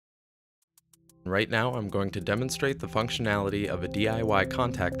Right now, I'm going to demonstrate the functionality of a DIY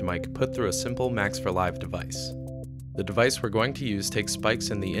contact mic put through a simple Max for Live device. The device we're going to use takes spikes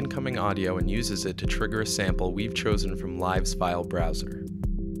in the incoming audio and uses it to trigger a sample we've chosen from Live's file browser.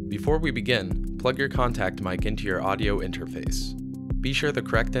 Before we begin, plug your contact mic into your audio interface. Be sure the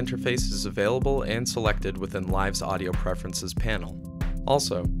correct interface is available and selected within Live's Audio Preferences panel.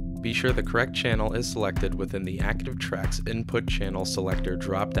 Also, be sure the correct channel is selected within the Active Tracks Input Channel Selector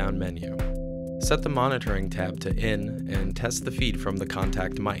drop-down menu. Set the Monitoring tab to In and test the feed from the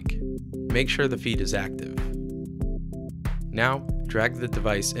contact mic. Make sure the feed is active. Now, drag the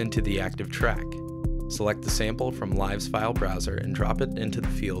device into the active track. Select the sample from Live's file browser and drop it into the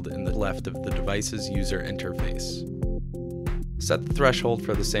field in the left of the device's user interface. Set the threshold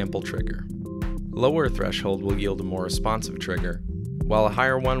for the sample trigger. A lower threshold will yield a more responsive trigger, while a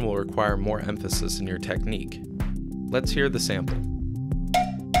higher one will require more emphasis in your technique. Let's hear the sample.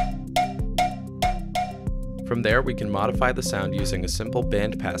 From there, we can modify the sound using a simple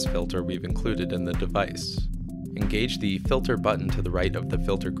bandpass filter we've included in the device. Engage the Filter button to the right of the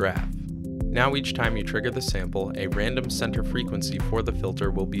filter graph. Now each time you trigger the sample, a random center frequency for the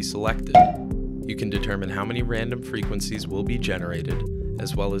filter will be selected. You can determine how many random frequencies will be generated,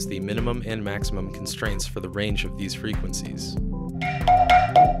 as well as the minimum and maximum constraints for the range of these frequencies.